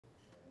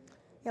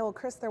Yeah, well,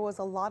 Chris, there was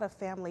a lot of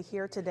family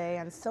here today,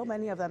 and so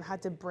many of them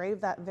had to brave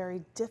that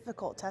very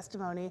difficult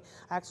testimony.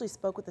 I actually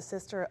spoke with the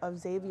sister of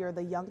Xavier,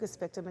 the youngest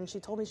victim, and she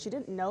told me she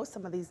didn't know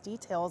some of these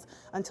details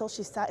until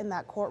she sat in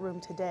that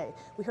courtroom today.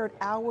 We heard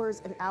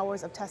hours and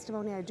hours of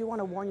testimony. I do want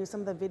to warn you,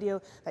 some of the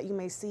video that you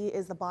may see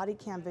is the body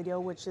cam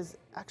video, which is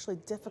actually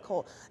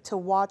difficult to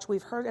watch.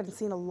 We've heard and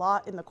seen a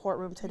lot in the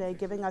courtroom today,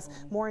 giving us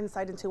more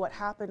insight into what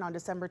happened on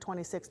December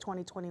 26,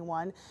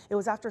 2021. It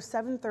was after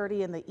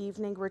 7:30 in the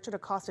evening. Richard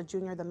Acosta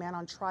Jr., the man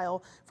on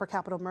trial for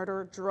capital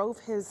murder, drove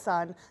his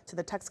son to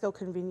the Texaco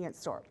convenience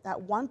store.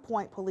 At one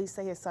point, police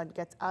say his son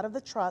gets out of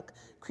the truck,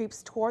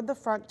 creeps toward the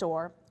front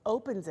door,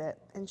 opens it,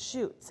 and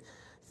shoots.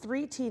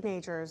 3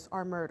 teenagers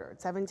are murdered: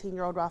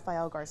 17-year-old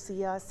Rafael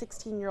Garcia,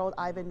 16-year-old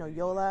Ivan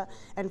Noyola,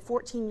 and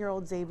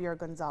 14-year-old Xavier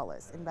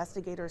Gonzalez.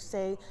 Investigators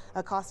say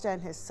Acosta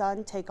and his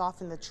son take off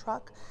in the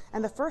truck,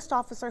 and the first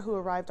officer who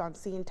arrived on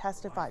scene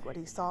testified what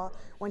he saw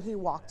when he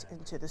walked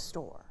into the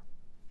store.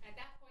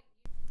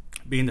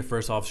 Being the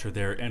first officer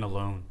there and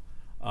alone,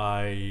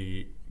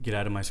 I get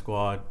out of my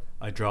squad,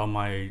 I draw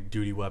my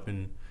duty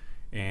weapon,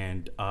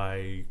 and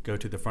I go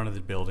to the front of the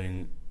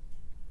building,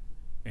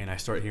 and I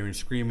start hearing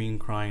screaming,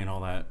 crying, and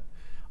all that.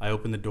 I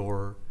open the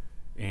door,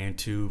 and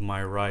to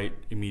my right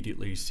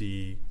immediately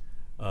see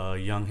a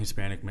young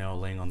Hispanic male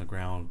laying on the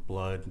ground,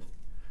 blood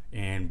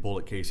and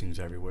bullet casings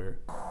everywhere.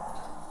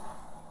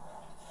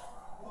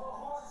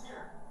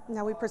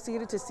 Now we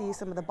proceeded to see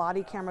some of the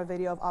body camera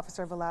video of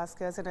Officer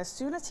Velasquez, and as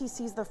soon as he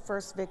sees the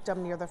first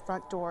victim near the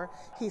front door,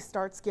 he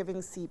starts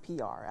giving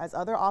CPR. As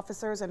other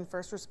officers and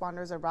first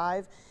responders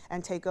arrive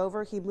and take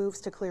over, he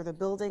moves to clear the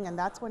building, and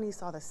that's when he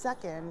saw the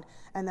second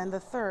and then the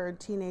third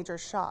teenager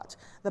shot.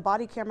 The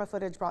body camera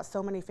footage brought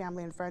so many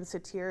family and friends to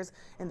tears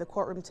in the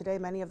courtroom today.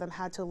 Many of them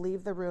had to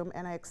leave the room,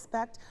 and I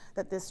expect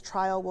that this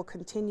trial will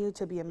continue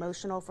to be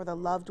emotional for the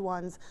loved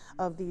ones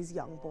of these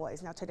young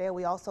boys. Now today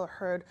we also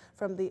heard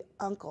from the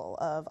uncle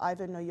of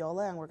Ivan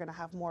Noyola, and we're going to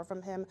have more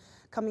from him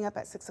coming up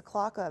at 6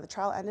 o'clock. The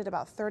trial ended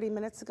about 30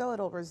 minutes ago.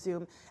 It'll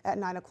resume at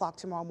 9 o'clock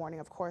tomorrow morning.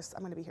 Of course, I'm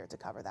going to be here to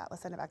cover that.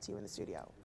 Let's send it back to you in the studio.